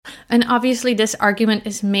And obviously this argument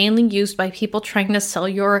is mainly used by people trying to sell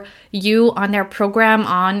you on their program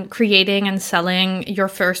on creating and selling your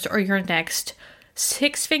first or your next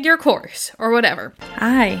six-figure course or whatever.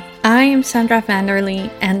 Hi, I am Sandra Vanderlee,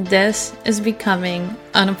 and this is Becoming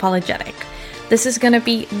Unapologetic. This is going to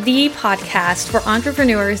be the podcast for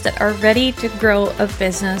entrepreneurs that are ready to grow a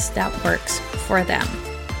business that works for them.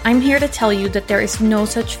 I'm here to tell you that there is no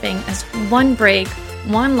such thing as one break,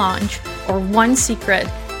 one launch, or one secret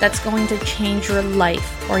that's going to change your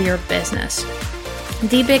life or your business.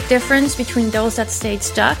 The big difference between those that stayed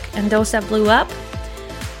stuck and those that blew up: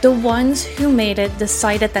 the ones who made it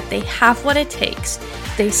decided that they have what it takes,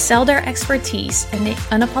 they sell their expertise, and they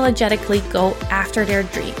unapologetically go after their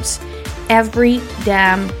dreams every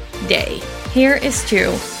damn day. Here is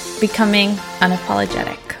to Becoming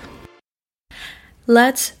Unapologetic.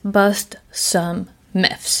 Let's bust some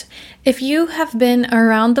myths. If you have been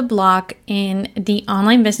around the block in the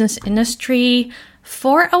online business industry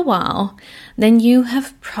for a while, then you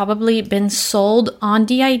have probably been sold on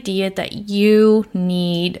the idea that you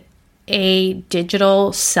need a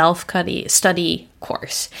digital self-study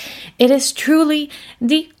course. It is truly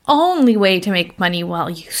the only way to make money while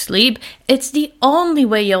you sleep. It's the only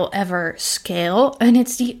way you'll ever scale, and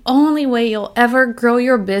it's the only way you'll ever grow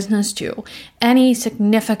your business to any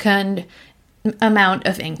significant amount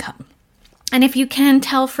of income. And if you can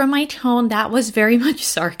tell from my tone, that was very much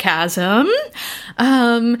sarcasm.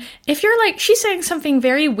 If you're like, she's saying something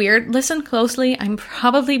very weird, listen closely. I'm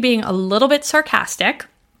probably being a little bit sarcastic,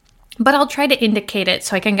 but I'll try to indicate it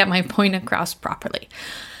so I can get my point across properly.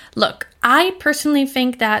 Look, I personally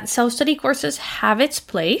think that self-study courses have its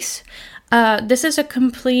place. This is a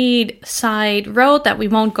complete side road that we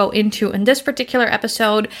won't go into in this particular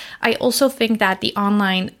episode. I also think that the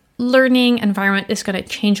online learning environment is going to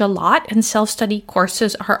change a lot, and self-study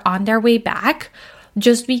courses are on their way back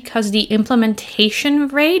just because the implementation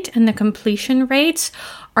rate and the completion rates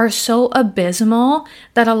are so abysmal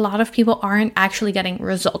that a lot of people aren't actually getting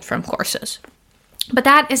results from courses. But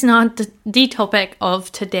that is not the topic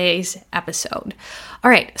of today's episode.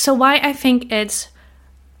 All right, so why I think it's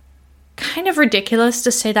kind of ridiculous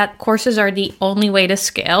to say that courses are the only way to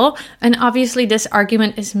scale. And obviously this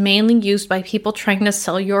argument is mainly used by people trying to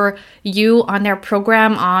sell you on their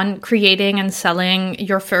program on creating and selling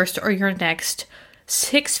your first or your next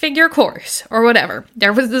six-figure course or whatever.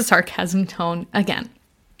 There was the sarcasm tone again.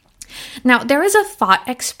 Now, there is a thought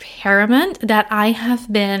experiment that I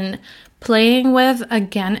have been playing with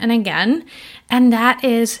again and again, and that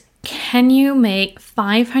is, can you make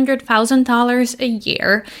 $500,000 a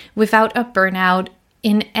year without a burnout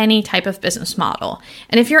in any type of business model?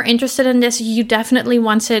 And if you're interested in this, you definitely,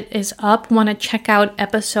 once it is up, want to check out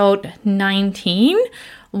episode 19,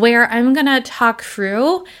 where I'm going to talk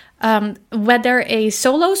through whether a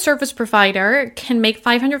solo service provider can make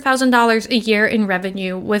 $500,000 a year in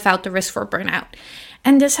revenue without the risk for burnout.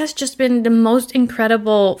 And this has just been the most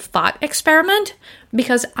incredible thought experiment,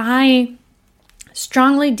 because I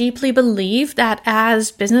strongly, deeply believe that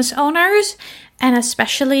as business owners, and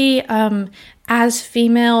especially as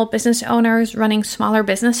female business owners running smaller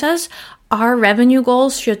businesses, our revenue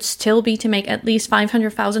goals should still be to make at least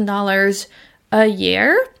 $500,000 a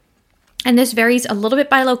year. And this varies a little bit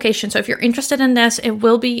by location. So if you're interested in this, it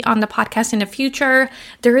will be on the podcast in the future.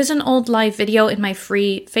 There is an old live video in my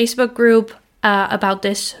free Facebook group about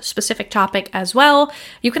this specific topic as well.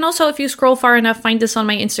 You can also, if you scroll far enough, find this on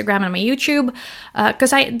my Instagram and my YouTube,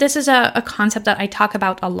 because this is a concept that I talk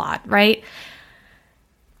about a lot, right?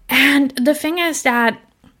 And the thing is that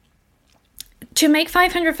to make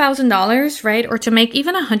 $500,000, right, or to make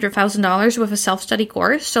even $100,000 with a self-study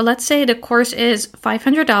course, so let's say the course is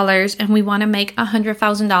 $500 and we want to make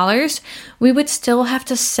 $100,000, we would still have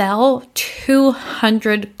to sell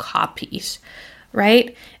 200 copies,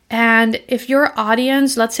 right? And if your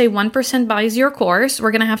audience, let's say 1% buys your course,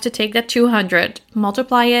 we're going to have to take that 200,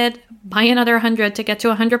 multiply it, buy another 100 to get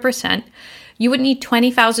to 100%. You would need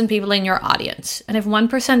 20,000 people in your audience. And if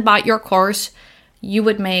 1% bought your course, you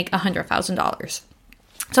would make $100,000.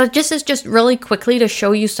 So this is just really quickly to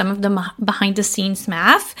show you some of the behind the scenes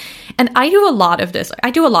math. And I do a lot of this.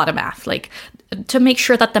 I do a lot of math, like to make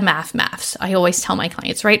sure that the maths. I always tell my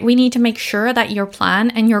clients, right? We need to make sure that your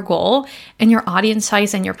plan and your goal and your audience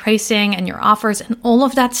size and your pricing and your offers and all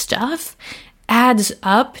of that stuff adds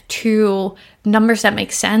up to numbers that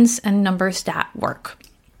make sense and numbers that work.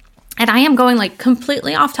 And I am going like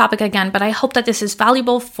completely off topic again, but I hope that this is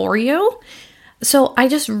valuable for you. So I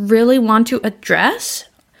just really want to address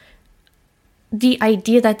the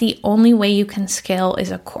idea that the only way you can scale is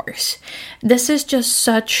a course. This is just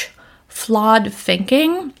such flawed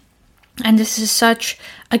thinking. And this is such,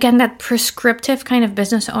 again, that prescriptive kind of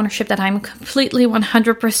business ownership that I'm completely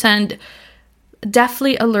 100%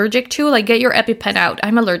 deathly allergic to. Like, get your EpiPen out.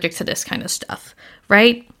 I'm allergic to this kind of stuff,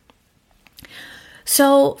 right?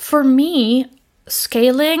 So for me,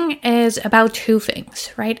 scaling is about two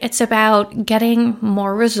things, right? It's about getting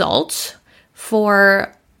more results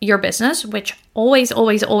for your business, which always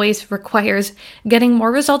requires getting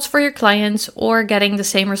more results for your clients or getting the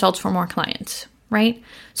same results for more clients, right?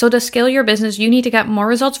 So to scale your business, you need to get more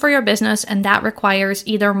results for your business, and that requires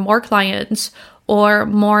either more clients or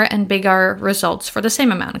more and bigger results for the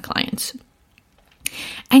same amount of clients.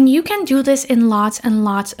 And you can do this in lots and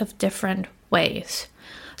lots of different ways.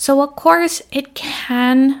 So of course, it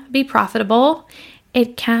can be profitable.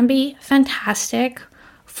 It can be fantastic.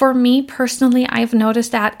 For me personally, I've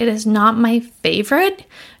noticed that it is not my favorite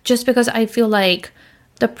just because I feel like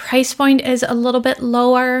the price point is a little bit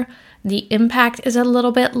lower, the impact is a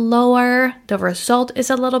little bit lower, the result is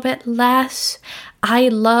a little bit less. I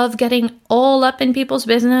love getting all up in people's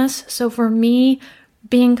business. So for me,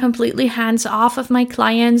 being completely hands off of my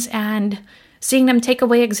clients and seeing them take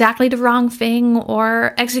away exactly the wrong thing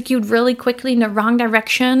or execute really quickly in the wrong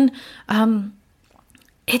direction,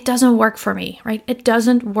 it doesn't work for me, right? It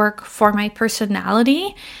doesn't work for my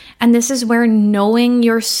personality. And this is where knowing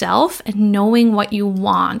yourself and knowing what you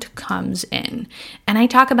want comes in. And I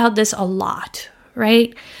talk about this a lot,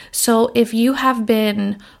 right? So if you have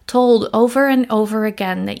been told over and over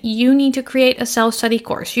again that you need to create a self-study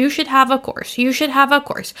course, you should have a course, you should have a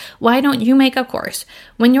course, why don't you make a course?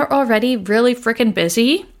 When you're already really freaking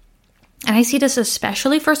busy, and I see this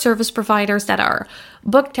especially for service providers that are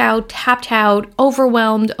booked out, tapped out,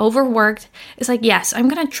 overwhelmed, overworked. It's like, yes, I'm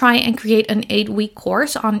going to try and create an 8-week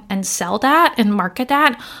course on and sell that and market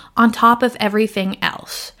that on top of everything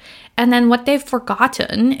else. And then what they've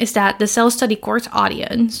forgotten is that the self-study course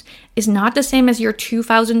audience is not the same as your $2,000,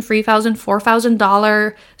 $3,000,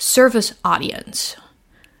 $4,000 service audience,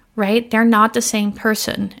 right? They're not the same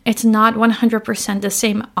person. It's not 100% the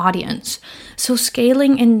same audience. So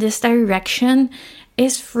scaling in this direction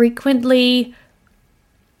is frequently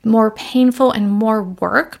more painful and more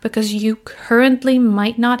work because you currently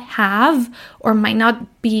might not have or might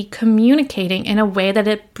not be communicating in a way that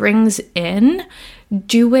it brings in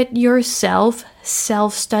do-it-yourself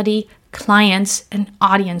self-study clients and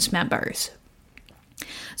audience members.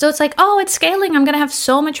 So it's like, oh, it's scaling. I'm going to have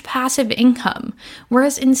so much passive income.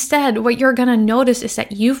 Whereas instead, what you're going to notice is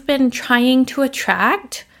that you've been trying to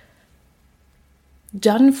attract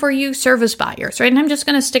done-for-you service buyers, right? And I'm just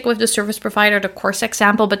going to stick with the service provider, the course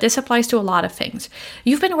example, but this applies to a lot of things.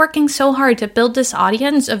 You've been working so hard to build this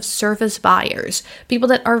audience of service buyers, people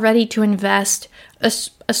that are ready to invest a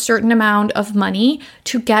certain amount of money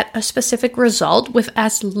to get a specific result with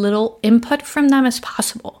as little input from them as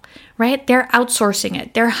possible, right? They're outsourcing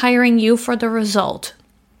it. They're hiring you for the result.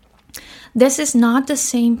 This is not the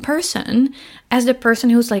same person as the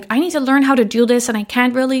person who's like, I need to learn how to do this and I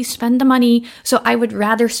can't really spend the money, so I would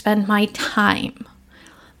rather spend my time.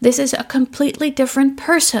 This is a completely different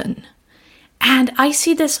person. And I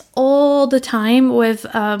see this all the time with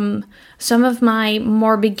some of my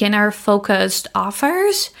more beginner-focused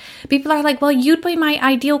offers. People are like, well, you'd be my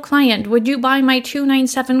ideal client. Would you buy my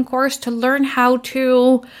 297 course to learn how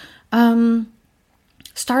to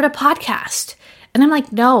start a podcast? And I'm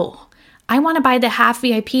like, no. I want to buy the half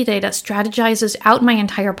VIP day that strategizes out my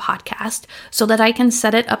entire podcast so that I can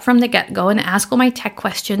set it up from the get-go and ask all my tech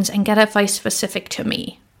questions and get advice specific to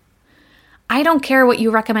me. I don't care what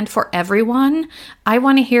you recommend for everyone. I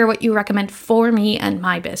want to hear what you recommend for me and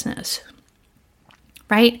my business,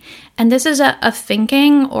 right? And this is a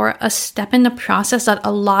thinking or a step in the process that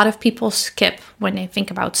a lot of people skip when they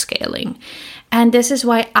think about scaling. And this is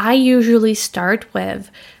why I usually start with,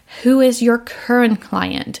 who is your current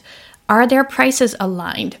client? Are their prices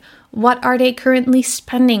aligned? What are they currently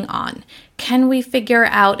spending on? Can we figure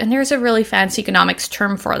out, and there's a really fancy economics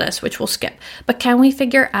term for this, which we'll skip, but can we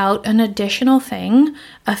figure out an additional thing,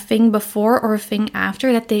 a thing before or a thing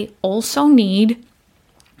after that they also need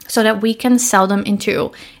so that we can sell them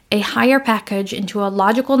into a higher package, into a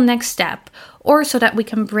logical next step, or so that we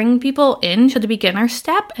can bring people into the beginner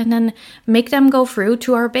step and then make them go through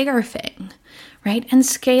to our bigger thing, right? And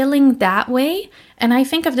scaling that way. And I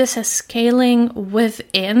think of this as scaling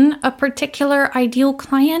within a particular ideal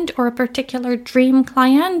client or a particular dream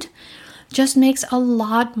client just makes a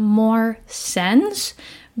lot more sense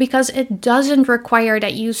because it doesn't require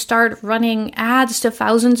that you start running ads to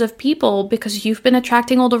thousands of people because you've been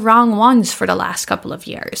attracting all the wrong ones for the last couple of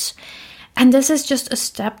years. And this is just a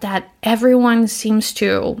step that everyone seems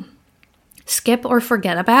to skip or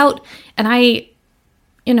forget about. And I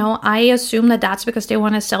I assume that that's because they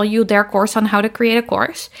want to sell you their course on how to create a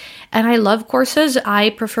course. And I love courses.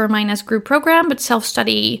 I prefer mine as group program, but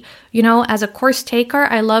self-study, as a course taker,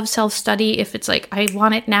 I love self-study. If it's like, I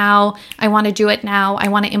want it now, I want to do it now, I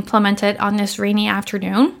want to implement it on this rainy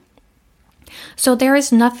afternoon. So there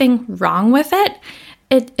is nothing wrong with it.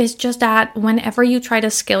 It is just that whenever you try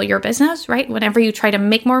to scale your business, right? Whenever you try to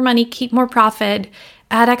make more money, keep more profit,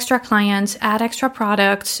 add extra clients, add extra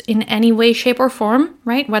products in any way, shape, or form,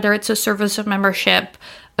 right? Whether it's a service of membership,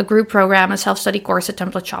 a group program, a self-study course, a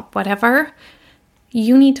template shop, whatever,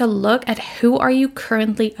 you need to look at who are you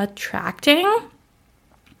currently attracting,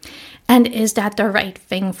 and is that the right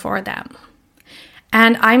thing for them?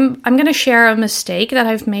 And I'm going to share a mistake that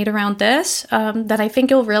I've made around this that I think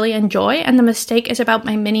you'll really enjoy. And the mistake is about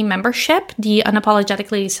my mini membership, the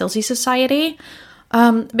Unapologetically Salesy Society.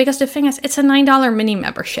 Because the thing is, it's a $9 mini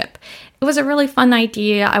membership. It was a really fun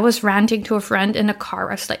idea. I was ranting to a friend in a car.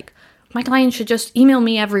 I was like, my clients should just email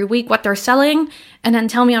me every week what they're selling and then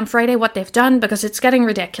tell me on Friday what they've done, because it's getting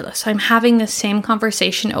ridiculous. I'm having the same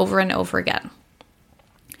conversation over and over again.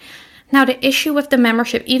 Now, the issue with the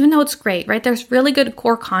membership, even though it's great, right? There's really good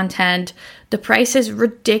core content. The price is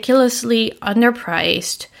ridiculously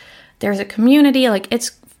underpriced. There's a community,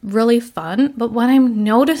 it's really fun. But what I'm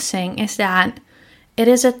noticing is that it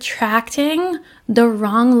is attracting the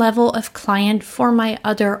wrong level of client for my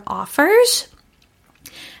other offers.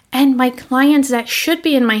 And my clients that should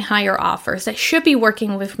be in my higher offers, that should be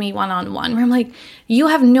working with me one-on-one, where I'm like, you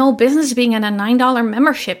have no business being in a $9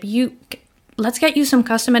 membership. Let's get you some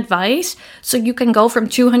custom advice so you can go from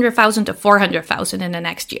 200,000 to 400,000 in the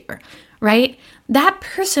next year, right? That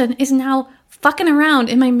person is now fucking around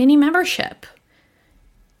in my mini membership.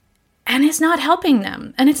 And it's not helping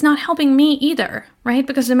them. And it's not helping me either, right?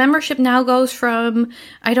 Because the membership now goes from,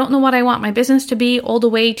 I don't know what I want my business to be, all the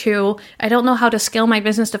way to, I don't know how to scale my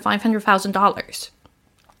business to $500,000.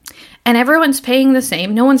 And everyone's paying the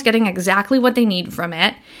same. No one's getting exactly what they need from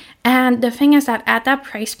it. And the thing is that at that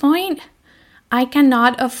price point, I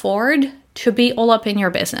cannot afford to be all up in your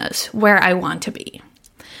business where I want to be.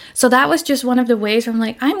 So that was just one of the ways where I'm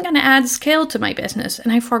like, I'm going to add scale to my business.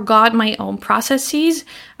 And I forgot my own processes.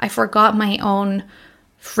 I forgot my own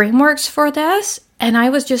frameworks for this. And I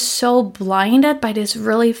was just so blinded by this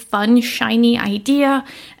really fun, shiny idea.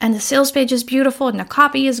 And the sales page is beautiful and the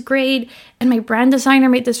copy is great. And my brand designer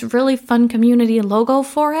made this really fun community logo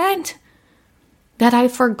for it, that I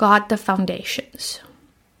forgot the foundations.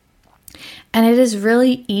 And it is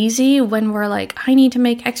really easy when we're like, I need to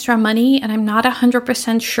make extra money and I'm not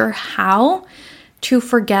 100% sure how, to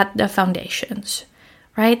forget the foundations,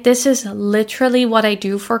 right? This is literally what I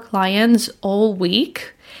do for clients all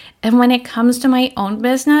week. And when it comes to my own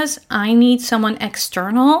business, I need someone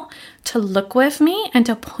external to look with me and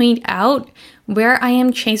to point out where I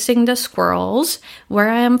am chasing the squirrels, where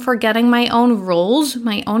I am forgetting my own rules,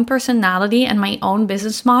 my own personality, and my own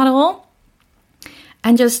business model,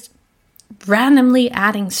 and just randomly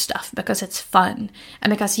adding stuff because it's fun and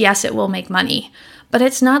because, yes, it will make money. But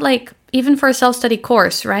it's not like, even for a self-study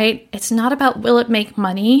course, right? It's not about will it make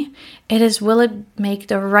money. It is, will it make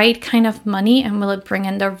the right kind of money and will it bring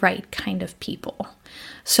in the right kind of people?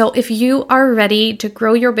 So if you are ready to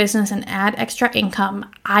grow your business and add extra income,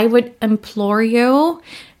 I would implore you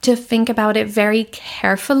to think about it very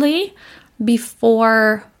carefully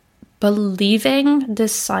before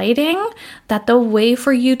deciding that the way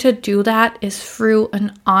for you to do that is through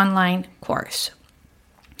an online course.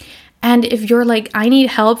 And if you're like, I need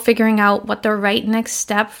help figuring out what the right next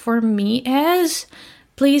step for me is,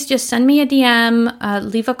 please just send me a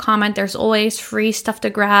DM, leave a comment. There's always free stuff to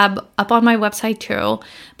grab up on my website too.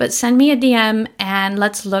 But send me a DM and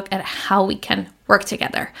let's look at how we can work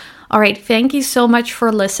together. All right, thank you so much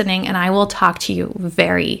for listening, and I will talk to you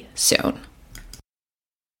very soon.